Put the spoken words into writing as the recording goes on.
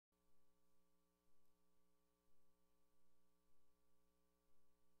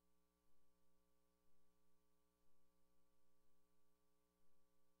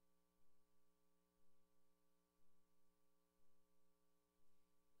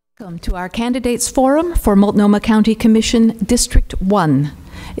Welcome to our Candidates Forum for Multnomah County Commission District 1.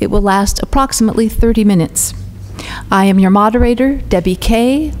 It will last approximately 30 minutes. I am your moderator, Debbie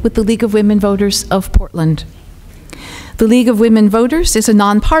Kay, with the League of Women Voters of Portland. The League of Women Voters is a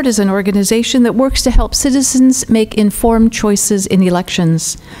nonpartisan organization that works to help citizens make informed choices in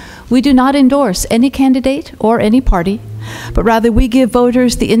elections. We do not endorse any candidate or any party, but rather we give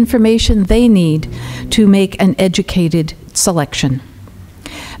voters the information they need to make an educated selection.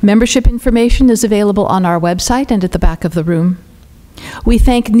 Membership information is available on our website and at the back of the room. We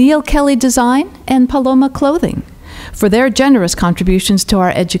thank Neil Kelly Design and Paloma Clothing for their generous contributions to our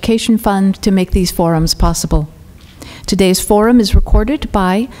education fund to make these forums possible. Today's forum is recorded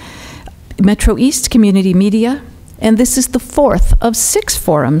by MetroEast Community Media, and this is the fourth of 6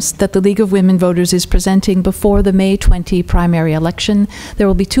 forums that the League of Women Voters is presenting before the May 20 primary election. There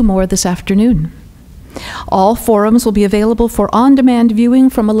will be 2 more this afternoon. All forums will be available for on-demand viewing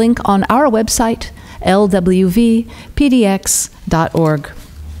from a link on our website, lwvpdx.org.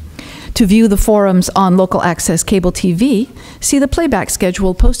 To view the forums on local access cable TV, see the playback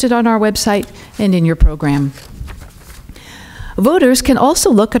schedule posted on our website and in your program. Voters can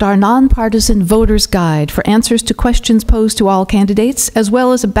also look at our nonpartisan Voters Guide for answers to questions posed to all candidates, as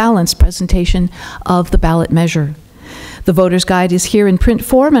well as a balanced presentation of the ballot measure. The Voters Guide is here in print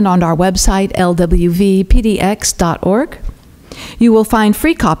form and on our website, lwvpdx.org. You will find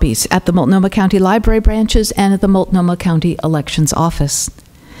free copies at the Multnomah County Library branches and at the Multnomah County Elections Office.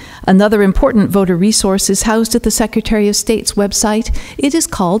 Another important voter resource is housed at the Secretary of State's website. It is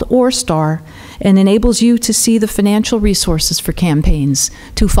called ORSTAR and enables you to see the financial resources for campaigns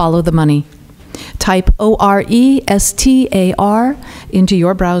to follow the money. Type ORESTAR into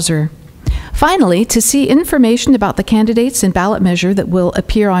your browser. Finally, to see information about the candidates and ballot measure that will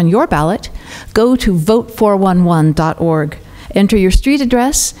appear on your ballot, go to vote411.org. Enter your street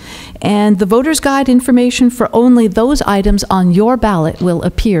address, and the Voter's Guide information for only those items on your ballot will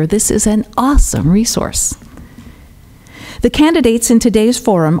appear. This is an awesome resource. The candidates in today's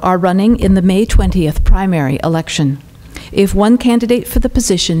forum are running in the May 20th primary election. If one candidate for the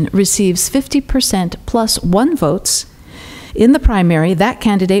position receives 50% plus 1 votes, in the primary, that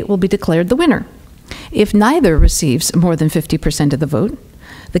candidate will be declared the winner. If neither receives more than 50% of the vote,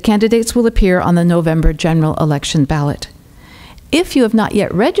 the candidates will appear on the November general election ballot. If you have not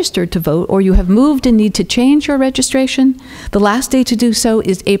yet registered to vote or you have moved and need to change your registration, the last day to do so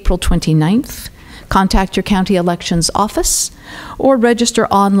is April 29th. Contact your county elections office or register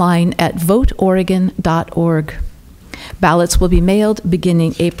online at voteoregon.org. Ballots will be mailed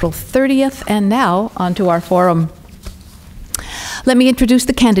beginning April 30th. And now, onto our forum. Let me introduce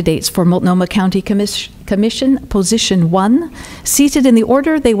the candidates for Multnomah County Commission Position 1. Seated in the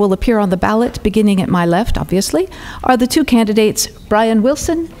order they will appear on the ballot, beginning at my left, obviously, are the 2 candidates, Brian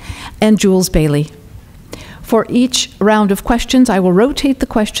Wilson and Jules Bailey. For each round of questions, I will rotate the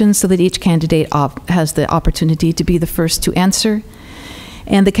questions so that each candidate has the opportunity to be the first to answer,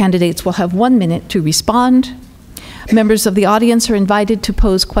 and the candidates will have 1 minute to respond. Members of the audience are invited to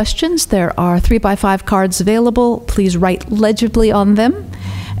pose questions. There are 3x5 cards available. Please write legibly on them,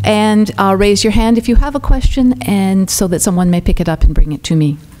 and raise your hand if you have a question, and so that someone may pick it up and bring it to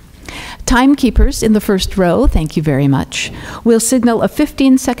me. Timekeepers in the first row, thank you very much, will signal a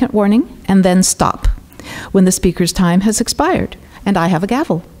 15-second warning and then stop when the speaker's time has expired, and I have a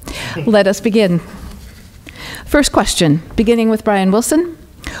gavel. Let us begin. First question, beginning with Brian Wilson.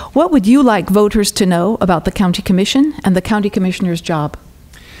 What would you like voters to know about the County Commission and the County Commissioner's job?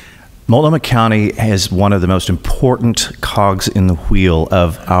 Multnomah County is one of the most important cogs in the wheel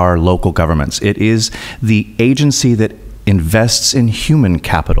of our local governments. It is the agency that invests in human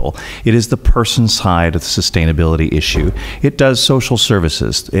capital. It is the person side of the sustainability issue. It does social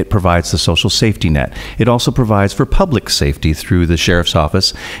services. It provides the social safety net. It also provides for public safety through the Sheriff's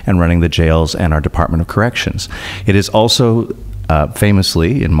Office and running the jails and our Department of Corrections. It is also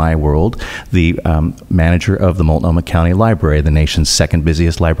famously, in my world, the manager of the Multnomah County Library, the nation's 2nd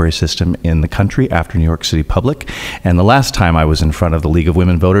busiest library system in the country after New York City Public. And the last time I was in front of the League of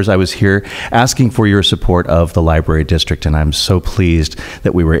Women Voters, I was here asking for your support of the library district, and I'm so pleased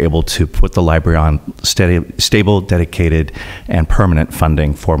that we were able to put the library on stable, dedicated, and permanent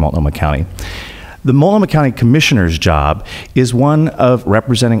funding for Multnomah County. The Multnomah County Commissioner's job is one of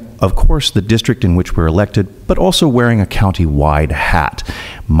representing, of course, the district in which we're elected, but also wearing a county-wide hat.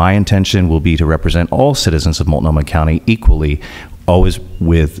 My intention will be to represent all citizens of Multnomah County equally, always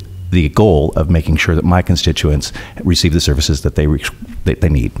with the goal of making sure that my constituents receive the services that they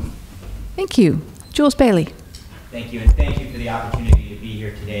need. Thank you. Jules Bailey. Thank you, and thank you for the opportunity to be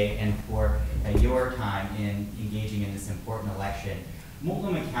here today and for your time in engaging in this important election.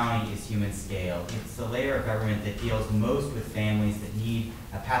 Multnomah County is human scale. It's the layer of government that deals most with families that need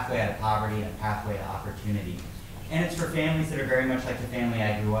a pathway out of poverty and a pathway to opportunity. And it's for families that are very much like the family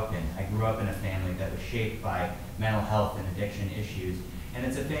I grew up in. I grew up in a family that was shaped by mental health and addiction issues. And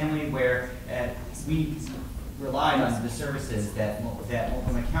it's a family where we relied on the services that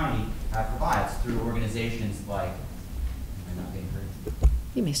Multnomah County provides through organizations like, am I not being heard?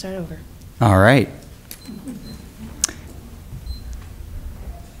 You may start over. All right.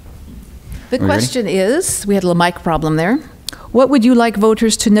 The question is, we had a little mic problem there. What would you like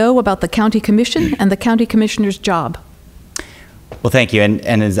voters to know about the County Commission and the County Commissioner's job? Well, thank you.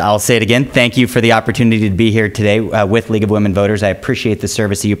 And as I'll say it again, thank you for the opportunity to be here today with League of Women Voters. I appreciate the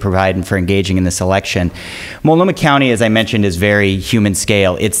service that you provide and for engaging in this election. Multnomah County, as I mentioned, is very human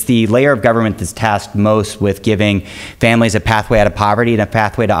scale. It's the layer of government that's tasked most with giving families a pathway out of poverty and a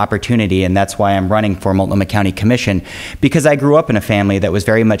pathway to opportunity. And that's why I'm running for Multnomah County Commission, because I grew up in a family that was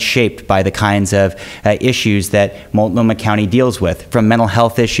very much shaped by the kinds of issues that Multnomah County deals with, from mental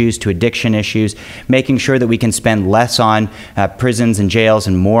health issues to addiction issues, making sure that we can spend less on prisons and jails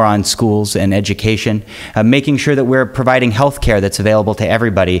and more on schools and education, making sure that we're providing health care that's available to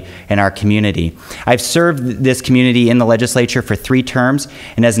everybody in our community. I've served this community in the legislature for 3 terms,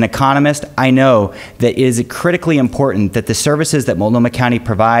 and as an economist, I know that it is critically important that the services that Multnomah County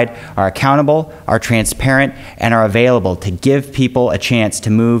provide are accountable, are transparent, and are available to give people a chance to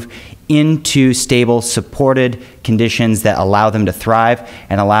move into stable, supported conditions that allow them to thrive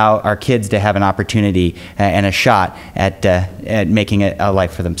and allow our kids to have an opportunity and a shot at making a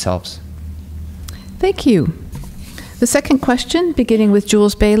life for themselves. Thank you. The second question, beginning with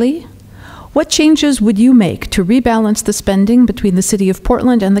Jules Bailey. What changes would you make to rebalance the spending between the City of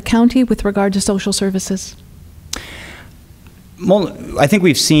Portland and the county with regard to social services? I think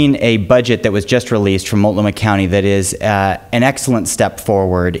we've seen a budget that was just released from Multnomah County that is an excellent step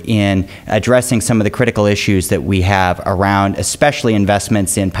forward in addressing some of the critical issues that we have around, especially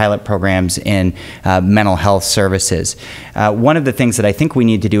investments in pilot programs in mental health services. One of the things that I think we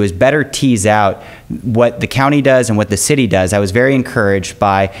need to do is better tease out what the county does and what the city does. I was very encouraged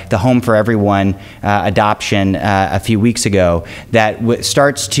by the Home for Everyone adoption a few weeks ago that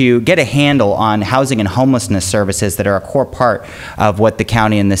starts to get a handle on housing and homelessness services that are a core part of what the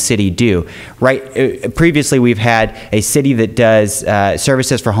county and the city do. Right? Previously, we've had a city that does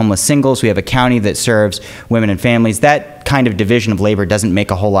services for homeless singles. We have a county that serves women and families. That kind of division of labor doesn't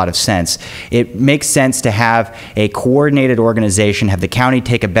make a whole lot of sense. It makes sense to have a coordinated organization, have the county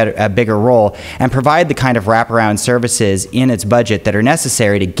take a bigger role, and provide the kind of wraparound services in its budget that are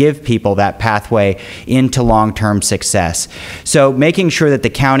necessary to give people that pathway into long-term success. So making sure that the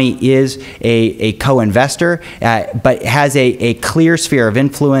county is a co-investor, but has a clear sphere of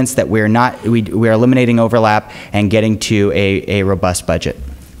influence, that we are eliminating overlap and getting to a robust budget.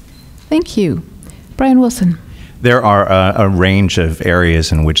 Thank you. Brian Wilson. There are a range of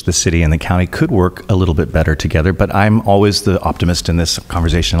areas in which the city and the county could work a little bit better together, but I'm always the optimist in this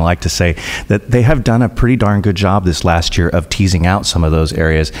conversation. I like to say that they have done a pretty darn good job this last year of teasing out some of those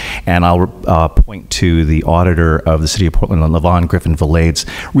areas, and I'll point to the auditor of the City of Portland, Lavon Griffin-Valade's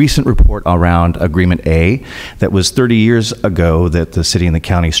recent report around Agreement A. That was 30 years ago that the city and the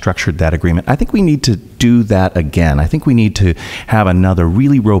county structured that agreement. I think we need to do that again. I think we need to have another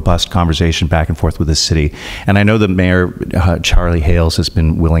really robust conversation back and forth with the city, and I know the mayor, Charlie Hales, has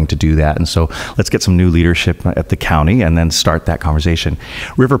been willing to do that. And so let's get some new leadership at the county and then start that conversation.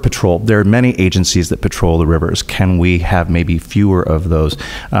 River Patrol. There are many agencies that patrol the rivers. Can we have maybe fewer of those?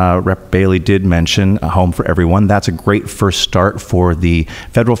 Rep. Bailey did mention a Home for Everyone. That's a great first start for the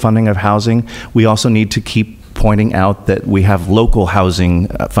federal funding of housing. We also need to keep pointing out that we have local housing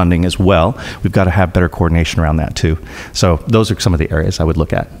funding as well. We've got to have better coordination around that too. So those are some of the areas I would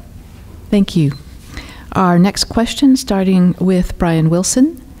look at. Thank you. Our next question, starting with Brian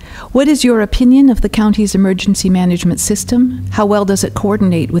Wilson. What is your opinion of the county's emergency management system? How well does it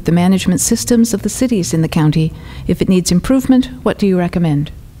coordinate with the management systems of the cities in the county? If it needs improvement, what do you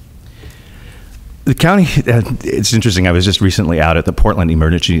recommend? The county, it's interesting, I was just recently out at the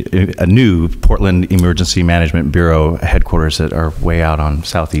a new Portland Emergency Management Bureau headquarters that are way out on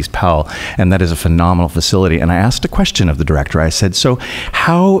Southeast Powell, and that is a phenomenal facility. And I asked a question of the director. I said, so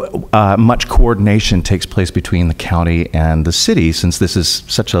how much coordination takes place between the county and the city, since this is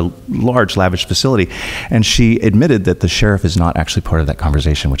such a large, lavish facility? And she admitted that the sheriff is not actually part of that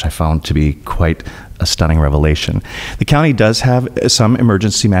conversation, which I found to be quite a stunning revelation. The county does have some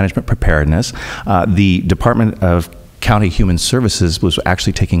emergency management preparedness. The Department of County Human Services was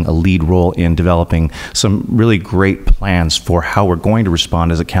actually taking a lead role in developing some really great plans for how we're going to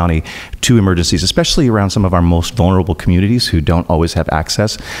respond as a county to emergencies, especially around some of our most vulnerable communities who don't always have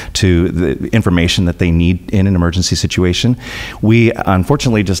access to the information that they need in an emergency situation. We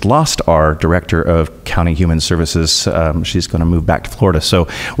unfortunately just lost our Director of County Human Services. She's going to move back to Florida, so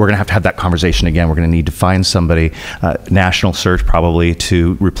we're going to have that conversation again. We're going to need to find somebody, national search probably,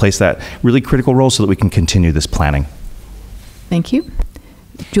 to replace that really critical role so that we can continue this planning. Thank you.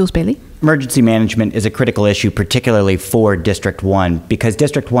 Jules Bailey. Emergency management is a critical issue, particularly for District 1, because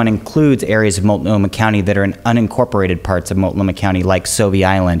District 1 includes areas of Multnomah County that are in unincorporated parts of Multnomah County, like Sauvie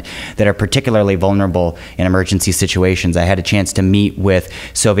Island, that are particularly vulnerable in emergency situations. I had a chance to meet with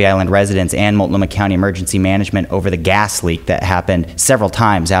Sauvie Island residents and Multnomah County Emergency Management over the gas leak that happened several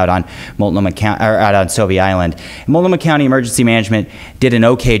times out on Multnomah County, or out on Sauvie Island. Multnomah County Emergency Management did an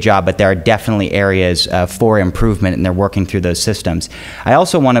okay job, but there are definitely areas for improvement, and they're working through those systems. I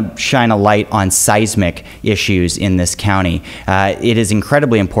also want to shine a light on seismic issues in this county. It is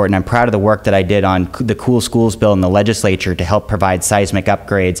incredibly important. I'm proud of the work that I did on the Cool Schools bill in the legislature to help provide seismic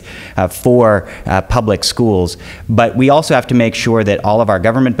upgrades for public schools. But we also have to make sure that all of our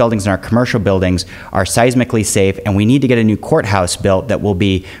government buildings and our commercial buildings are seismically safe, and we need to get a new courthouse built that will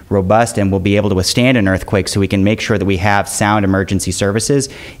be robust and will be able to withstand an earthquake, so we can make sure that we have sound emergency services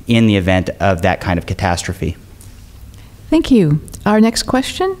in the event of that kind of catastrophe. Thank you. Our next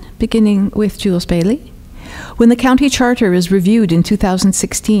question, beginning with Jules Bailey. When the county charter is reviewed in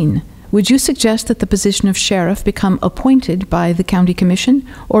 2016, would you suggest that the position of sheriff become appointed by the county commission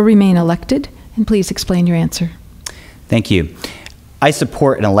or remain elected? And please explain your answer. Thank you. I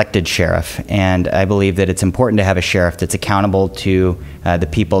support an elected sheriff, and I believe that it's important to have a sheriff that's accountable to the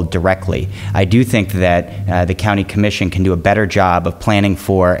people directly. I do think that the county commission can do a better job of planning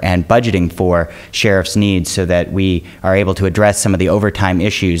for and budgeting for sheriff's needs, so that we are able to address some of the overtime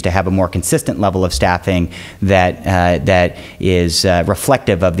issues, to have a more consistent level of staffing that is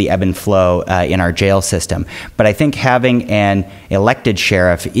reflective of the ebb and flow in our jail system. But I think having an elected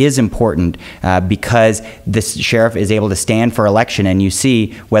sheriff is important because this sheriff is able to stand for election, and you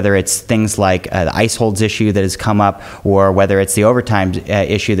see whether it's things like the ice holds issue that has come up, or whether it's the overtime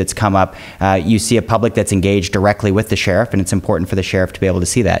issue that's come up, you see a public that's engaged directly with the sheriff, and it's important for the sheriff to be able to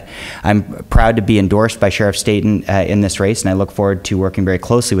see that. I'm proud to be endorsed by Sheriff Staten in this race, and I look forward to working very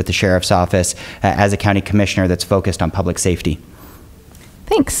closely with the sheriff's office as a county commissioner that's focused on public safety.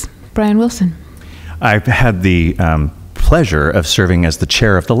 Thanks. Brian Wilson. I've had the pleasure of serving as the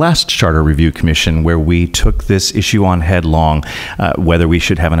chair of the last Charter Review Commission, where we took this issue on headlong, whether we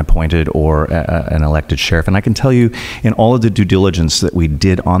should have an appointed or an elected sheriff. And I can tell you, in all of the due diligence that we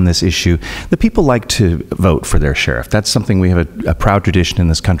did on this issue, the people like to vote for their sheriff. That's something we have a proud tradition in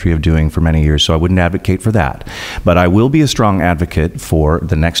this country of doing for many years, so I wouldn't advocate for that. But I will be a strong advocate for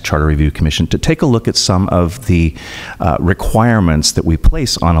the next Charter Review Commission to take a look at some of the requirements that we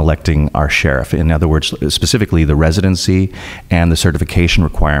place on electing our sheriff. In other words, specifically the residency and the certification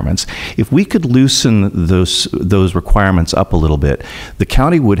requirements. If we could loosen those requirements up a little bit, the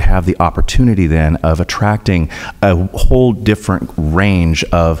county would have the opportunity then of attracting a whole different range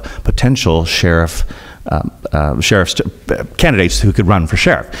of potential sheriff's candidates who could run for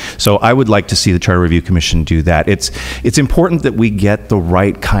sheriff. So I would like to see the Charter Review Commission do that. It's important that we get the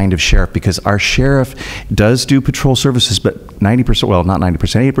right kind of sheriff, because our sheriff does do patrol services, but 90%, well, not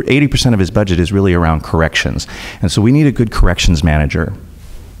 90%, 80% of his budget is really around corrections. And so we need a good corrections manager.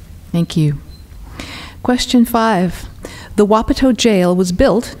 Thank you. Question 5. The Wapato jail was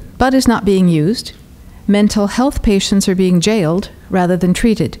built, but is not being used. Mental health patients are being jailed rather than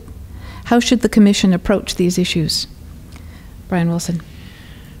treated. How should the commission approach these issues? Brian Wilson.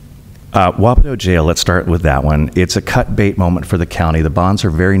 Wapato Jail, let's start with that one. It's a cut bait moment for the county. The bonds are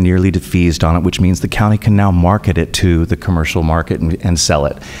very nearly defeased on it, which means the county can now market it to the commercial market and sell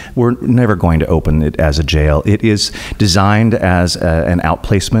it. We're never going to open it as a jail. It is designed as an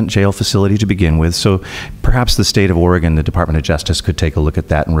outplacement jail facility to begin with, so perhaps the state of Oregon, the Department of Justice, could take a look at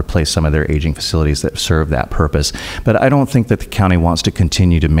that and replace some of their aging facilities that serve that purpose. But I don't think that the county wants to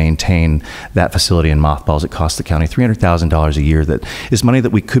continue to maintain that facility in mothballs. It costs the county $300,000 a year. That is money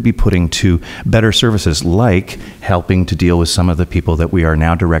that we could be putting to better services, like helping to deal with some of the people that we are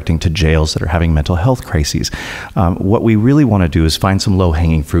now directing to jails that are having mental health crises. What we really want to do is find some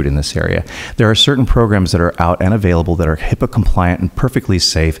low-hanging fruit in this area. There are certain programs that are out and available that are HIPAA compliant and perfectly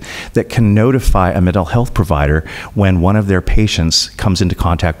safe, that can notify a mental health provider when one of their patients comes into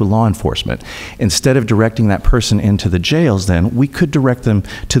contact with law enforcement. Instead of directing that person into the jails, then we could direct them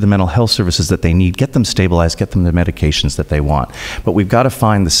to the mental health services that they need, get them stabilized, get them the medications that they want. But we've got to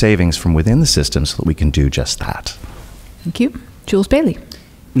find the savings from within the system so that we can do just that. Thank you. Jules Bailey.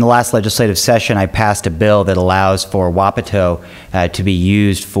 In the last legislative session, I passed a bill that allows for Wapato to be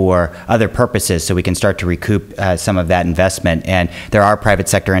used for other purposes so we can start to recoup some of that investment. And there are private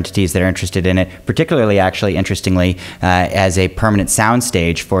sector entities that are interested in it, particularly, actually, interestingly, as a permanent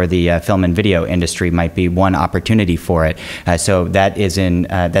soundstage for the film and video industry might be one opportunity for it. So that is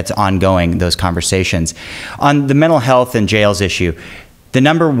that's ongoing, those conversations. On the mental health and jails issue, the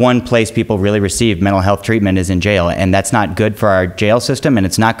number one place people really receive mental health treatment is in jail, and that's not good for our jail system, and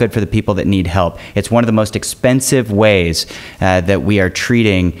it's not good for the people that need help. It's one of the most expensive ways that we are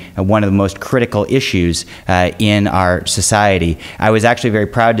treating one of the most critical issues in our society. I was actually very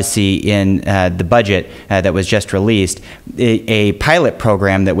proud to see in the budget that was just released a pilot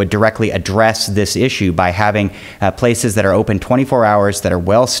program that would directly address this issue by having places that are open 24 hours, that are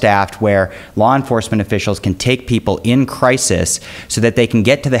well-staffed, where law enforcement officials can take people in crisis so that they can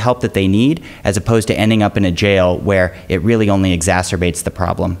get to the help that they need, as opposed to ending up in a jail where it really only exacerbates the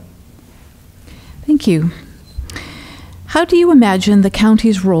problem. Thank you. How do you imagine the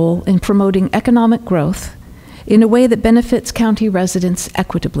county's role in promoting economic growth in a way that benefits county residents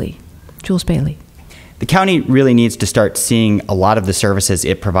equitably? Jules Bailey. The county really needs to start seeing a lot of the services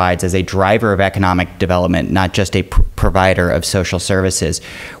it provides as a driver of economic development, not just a provider of social services.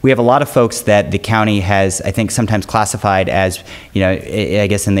 We have a lot of folks that the county has, I think, sometimes classified as, I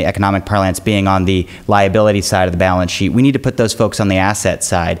guess in the economic parlance, being on the liability side of the balance sheet. We need to put those folks on the asset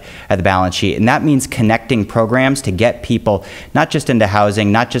side of the balance sheet, and that means connecting programs to get people not just into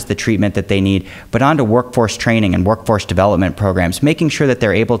housing, not just the treatment that they need, but onto workforce training and workforce development programs, making sure that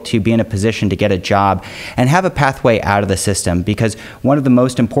they're able to be in a position to get a job and have a pathway out of the system, because one of the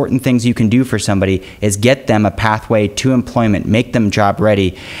most important things you can do for somebody is get them a pathway to employment, make them job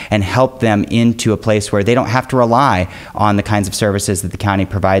ready, and help them into a place where they don't have to rely on the kinds of services that the county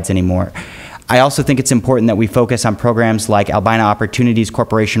provides anymore. I also think it's important that we focus on programs like Albina Opportunities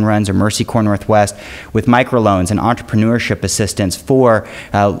Corporation runs or Mercy Corps Northwest with microloans and entrepreneurship assistance for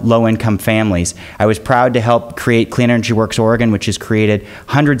low-income families. I was proud to help create Clean Energy Works Oregon, which has created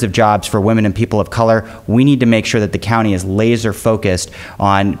hundreds of jobs for women and people of color. We need to make sure that the county is laser focused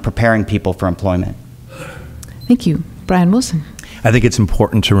on preparing people for employment. Thank you. Brian Wilson. I think it's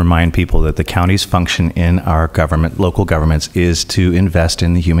important to remind people that the county's function in our government, local governments, is to invest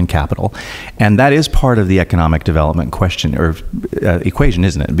in the human capital. And that is part of the economic development question or equation,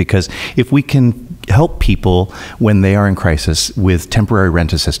 isn't it? Because if we can help people when they are in crisis with temporary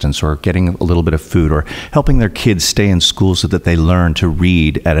rent assistance or getting a little bit of food or helping their kids stay in school so that they learn to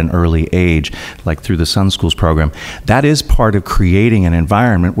read at an early age, like through the Sun Schools program, that is part of creating an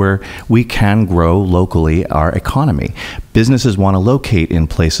environment where we can grow locally our economy. Businesses want to locate in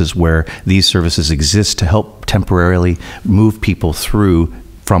places where these services exist to help temporarily move people through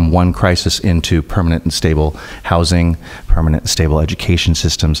from one crisis into permanent and stable housing, permanent and stable education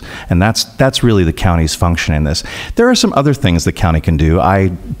systems, and that's really the county's function in this. There are some other things the county can do.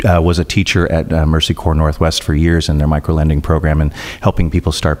 I was a teacher at Mercy Corps Northwest for years in their microlending program and helping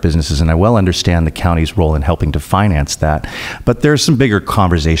people start businesses, and I well understand the county's role in helping to finance that. But there's some bigger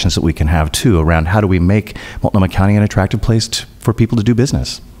conversations that we can have too around how do we make Multnomah County an attractive place for people to do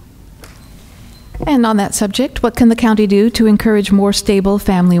business. And on that subject, what can the county do to encourage more stable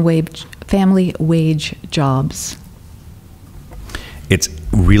family wage jobs? It's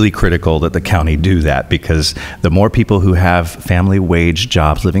really critical that the county do that, because the more people who have family wage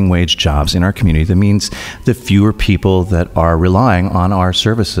jobs, living wage jobs in our community, that means the fewer people that are relying on our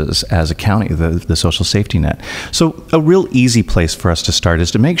services as a county, the social safety net. So a real easy place for us to start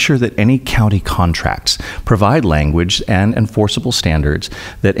is to make sure that any county contracts provide language and enforceable standards,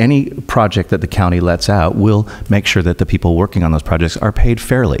 that any project that the county lets out will make sure that the people working on those projects are paid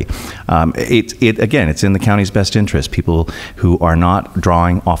fairly. Again, it's in the county's best interest. People who are not drawing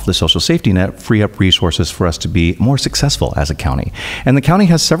off the social safety net free up resources for us to be more successful as a county. And the county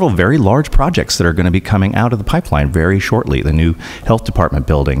has several very large projects that are going to be coming out of the pipeline very shortly. The new health department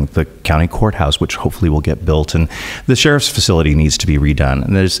building, the county courthouse, which hopefully will get built, and the sheriff's facility needs to be redone.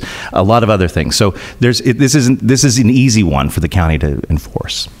 And there's a lot of other things. So this is an easy one for the county to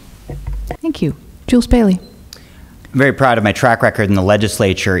enforce. Thank you. Jules Bailey. I'm very proud of my track record in the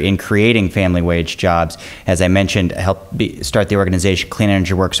legislature in creating family wage jobs. As I mentioned, I helped start the organization Clean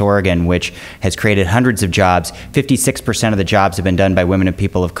Energy Works Oregon, which has created hundreds of jobs. 56% of the jobs have been done by women and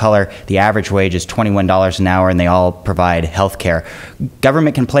people of color. The average wage is $21 an hour, and they all provide health care.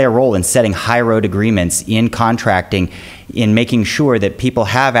 Government can play a role in setting high road agreements, in contracting, in making sure that people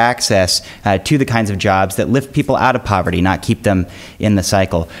have access to the kinds of jobs that lift people out of poverty, not keep them in the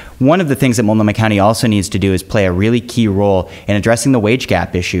cycle. One of the things that Multnomah County also needs to do is play a really really key role in addressing the wage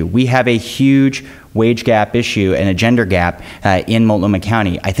gap issue. We have a huge wage gap issue and a gender gap in Multnomah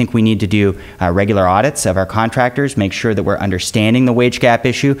County. I think we need to do regular audits of our contractors, make sure that we're understanding the wage gap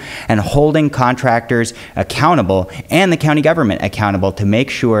issue and holding contractors accountable and the county government accountable to make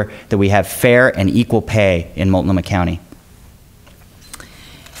sure that we have fair and equal pay in Multnomah County.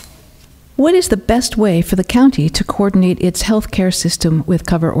 What is the best way for the county to coordinate its healthcare system with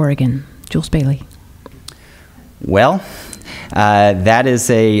Cover Oregon? Jules Bailey. Well, that is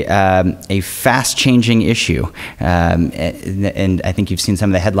a fast-changing issue, and I think you've seen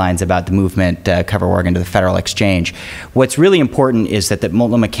some of the headlines about the movement Cover Oregon to the federal exchange. What's really important is that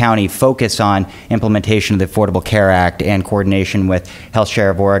Multnomah County focus on implementation of the Affordable Care Act and coordination with Health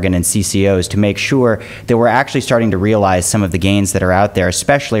Share of Oregon and CCOs to make sure that we're actually starting to realize some of the gains that are out there,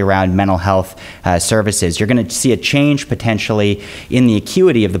 especially around mental health services. You're going to see a change potentially in the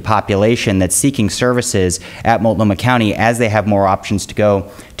acuity of the population that's seeking services at Multnomah County as they have more options to go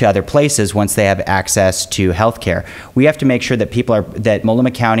to other places once they have access to health care. We have to make sure that that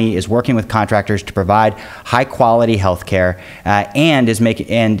Multnomah County is working with contractors to provide high quality health care and is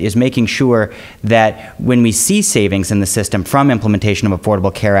making sure that when we see savings in the system from implementation of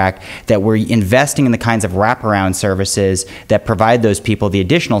Affordable Care Act, that we're investing in the kinds of wraparound services that provide those people the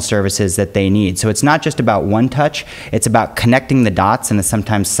additional services that they need. So it's not just about one touch, it's about connecting the dots in a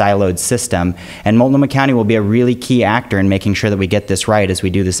sometimes siloed system, and Multnomah County will be a really key actor in making sure that we get this right as we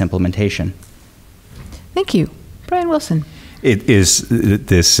do this implementation. Thank you. Brian Wilson.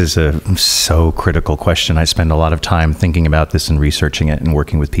 This is a so critical question. I spend a lot of time thinking about this and researching it and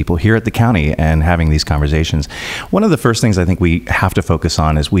working with people here at the county and having these conversations. One of the first things I think we have to focus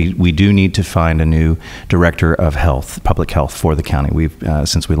on is we do need to find a new director of health, public health for the county. We've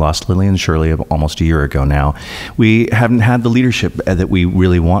since we lost Lillian Shirley almost a year ago now, we haven't had the leadership that we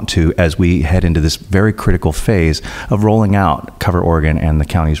really want to as we head into this very critical phase of rolling out Cover Oregon and the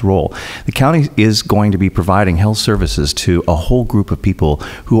county's role. The county is going to be providing health services to a whole group of people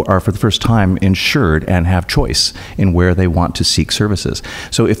who are for the first time insured and have choice in where they want to seek services.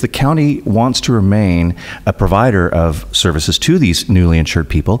 So if the county wants to remain a provider of services to these newly insured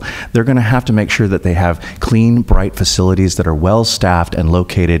people, they're going to have to make sure that they have clean, bright facilities that are well staffed and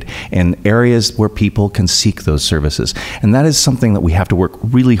located in areas where people can seek those services. And that is something that we have to work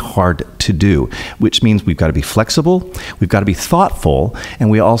really hard to do, which means we've got to be flexible, we've got to be thoughtful, and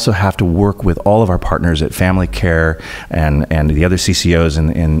we also have to work with all of our partners at Family Care and the other CCOs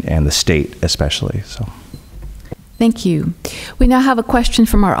and the state especially. So, thank you. We now have a question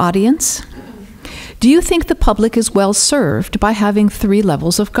from our audience. Do you think the public is well served by having 3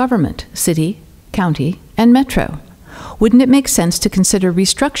 levels of government, city, county, and metro? Wouldn't it make sense to consider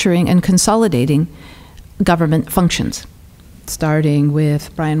restructuring and consolidating government functions? Starting with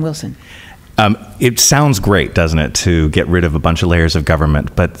Brian Wilson. It sounds great, doesn't it, to get rid of a bunch of layers of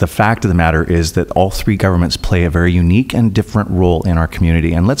government, but the fact of the matter is that all 3 governments play a very unique and different role in our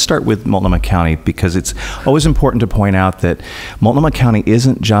community. And let's start with Multnomah County, because it's always important to point out that Multnomah County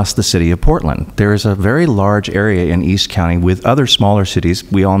isn't just the city of Portland. There is a very large area in East County with other smaller cities.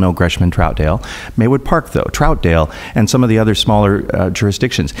 We all know Gresham and Troutdale. Maywood Park, though, Troutdale, and some of the other smaller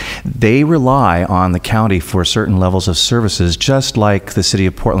jurisdictions. They rely on the county for certain levels of services, just like the city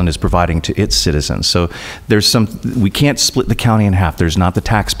of Portland is providing to its citizens. So we can't split the county in half. There's not the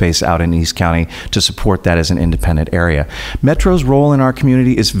tax base out in East County to support that as an independent area. Metro's role in our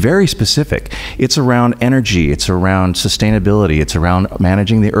community is very specific. It's around energy, it's around sustainability, it's around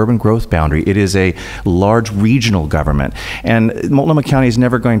managing the urban growth boundary. It is a large regional government. And Multnomah County is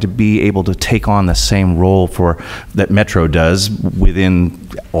never going to be able to take on the same role that Metro does within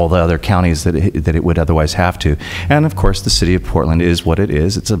all the other counties that it would otherwise have to. And of course, the city of Portland is what it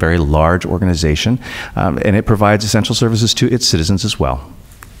is. It's a very large organization, and it provides essential services to its citizens as well.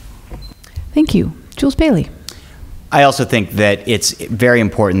 Thank you. Jules Bailey. I also think that it's very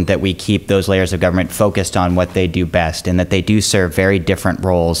important that we keep those layers of government focused on what they do best, and that they do serve very different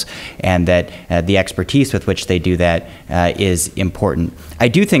roles, and that the expertise with which they do that is important. I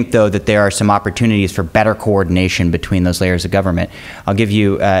do think, though, that there are some opportunities for better coordination between those layers of government. I'll give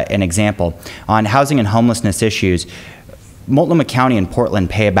you an example. On housing and homelessness issues, Multnomah County and Portland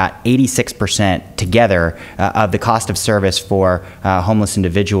pay about 86% together of the cost of service for homeless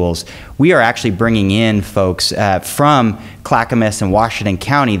individuals. We are actually bringing in folks from Clackamas and Washington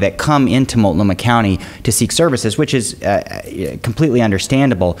County that come into Multnomah County to seek services, which is completely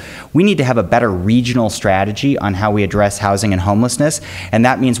understandable. We need to have a better regional strategy on how we address housing and homelessness, and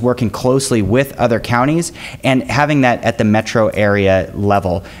that means working closely with other counties and having that at the metro area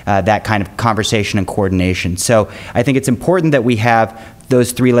level, that kind of conversation and coordination. So I think it's important that we have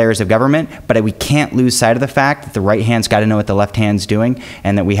those three layers of government, but we can't lose sight of the fact that the right hand's got to know what the left hand's doing,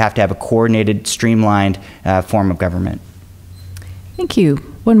 and that we have to have a coordinated, streamlined form of government. Thank you.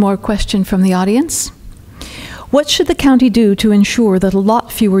 One more question from the audience. What should the county do to ensure that a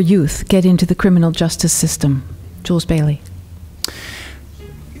lot fewer youth get into the criminal justice system? Jules Bailey.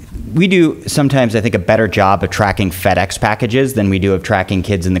 We do sometimes, I think, a better job of tracking FedEx packages than we do of tracking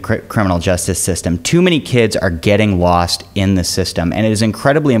kids in the criminal justice system. Too many kids are getting lost in the system, and it is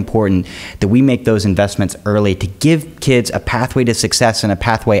incredibly important that we make those investments early to give kids a pathway to success and a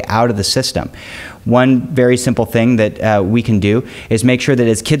pathway out of the system. One very simple thing that we can do is make sure that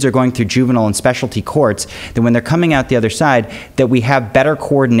as kids are going through juvenile and specialty courts, that when they're coming out the other side, that we have better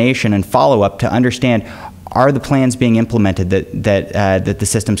coordination and follow-up to understand, are the plans being implemented that the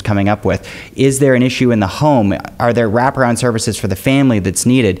system's coming up with? Is there an issue in the home? Are there wraparound services for the family that's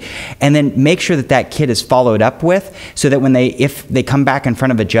needed? And then make sure that that kid is followed up with, so that when if they come back in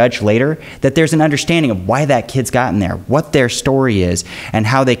front of a judge later, that there's an understanding of why that kid's gotten there, what their story is, and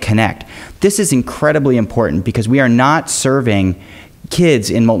how they connect. This is incredibly important because we are not serving kids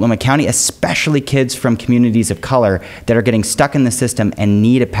in Multnomah County, especially kids from communities of color that are getting stuck in the system and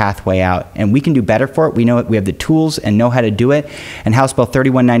need a pathway out. And we can do better for it. We know it. We have the tools and know how to do it. And House Bill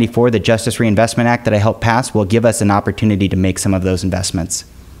 3194, the Justice Reinvestment Act that I helped pass, will give us an opportunity to make some of those investments.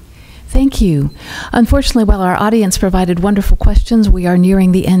 Thank you. Unfortunately, while our audience provided wonderful questions, we are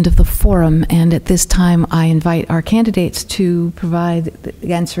nearing the end of the forum, and at this time I invite our candidates to provide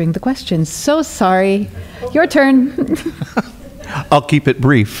answering the questions. So sorry. Your turn. I'll keep it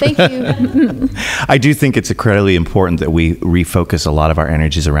brief. Thank you. I do think it's incredibly important that we refocus a lot of our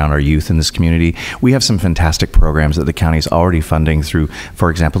energies around our youth in this community. We have some fantastic programs that the county is already funding through, for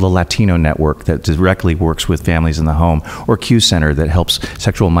example, the Latino Network that directly works with families in the home, or Q Center that helps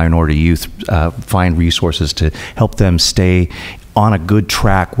sexual minority youth find resources to help them stay on a good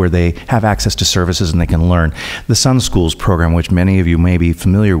track where they have access to services and they can learn. The Sun Schools program, which many of you may be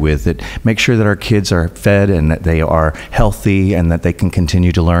familiar with, that makes sure that our kids are fed and that they are healthy and that they can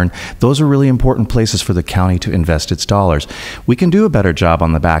continue to learn. Those are really important places for the county to invest its dollars. We can do a better job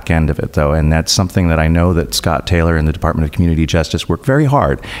on the back end of it, though, and that's something that I know that Scott Taylor and the Department of Community Justice work very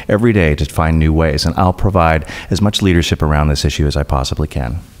hard every day to find new ways, and I'll provide as much leadership around this issue as I possibly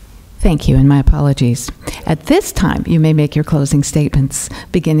can. Thank you, and my apologies. At this time, you may make your closing statements,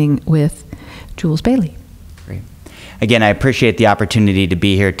 beginning with Jules Bailey. Great. Again, I appreciate the opportunity to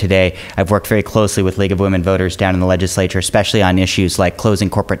be here today. I've worked very closely with League of Women Voters down in the legislature, especially on issues like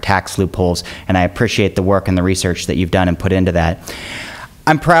closing corporate tax loopholes, and I appreciate the work and the research that you've done and put into that.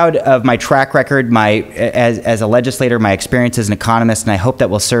 I'm proud of my track record, as a legislator, my experience as an economist, and I hope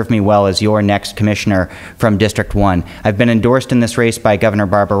that will serve me well as your next commissioner from District 1. I've been endorsed in this race by Governor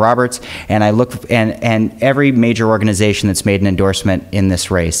Barbara Roberts, and and every major organization that's made an endorsement in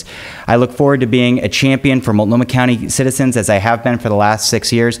this race. I look forward to being a champion for Multnomah County citizens, as I have been for the last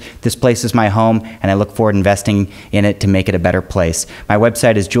 6 years. This place is my home, and I look forward to investing in it to make it a better place. My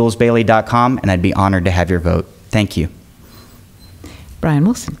website is julesbailey.com, and I'd be honored to have your vote. Thank you. Brian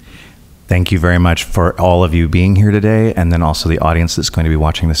Wilson. Thank you very much for all of you being here today, and then also the audience that's going to be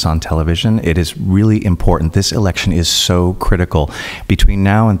watching this on television. It is really important. This election is so critical. Between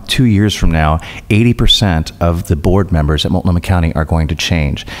now and 2 years from now, 80% of the board members at Multnomah County are going to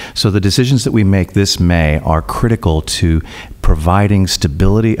change. So the decisions that we make this May are critical to providing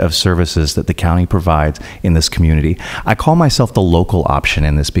stability of services that the county provides in this community. I call myself the local option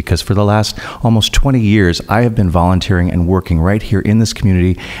in this because for the last almost 20 years, I have been volunteering and working right here in this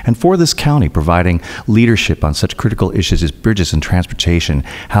community and for this county, providing leadership on such critical issues as bridges and transportation,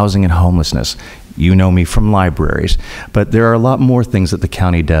 housing and homelessness. You know me from libraries, but there are a lot more things that the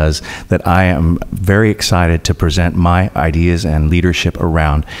county does that I am very excited to present my ideas and leadership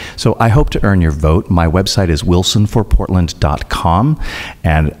around. So I hope to earn your vote. My website is wilsonforportland.com,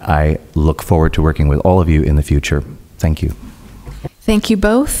 and I look forward to working with all of you in the future. Thank you. Thank you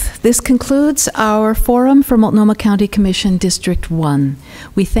both. This concludes our forum for Multnomah County Commission District 1.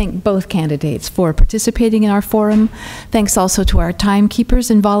 We thank both candidates for participating in our forum. Thanks also to our timekeepers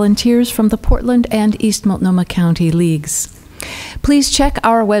and volunteers from the Portland and East Multnomah County Leagues. Please check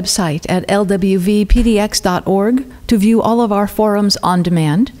our website at lwvpdx.org to view all of our forums on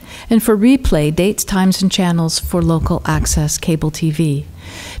demand and for replay dates, times, and channels for local access cable TV.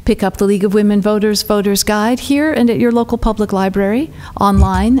 Pick up the League of Women Voters Voters Guide here and at your local public library.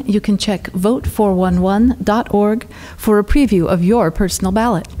 Online, you can check vote411.org for a preview of your personal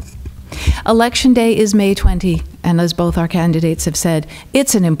ballot. Election Day is May 20, and as both our candidates have said,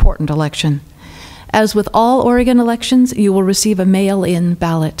 it's an important election. As with all Oregon elections, you will receive a mail-in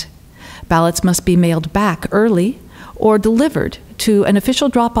ballot. Ballots must be mailed back early or delivered to an official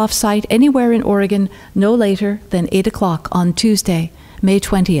drop-off site anywhere in Oregon no later than 8 o'clock on Tuesday, May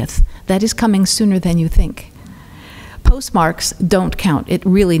 20th. That is coming sooner than you think. Postmarks don't count. It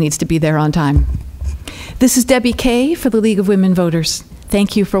really needs to be there on time. This is Debbie Kay for the League of Women Voters.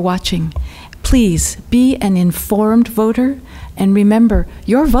 Thank you for watching. Please be an informed voter, and remember,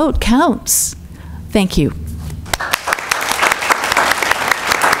 your vote counts. Thank you.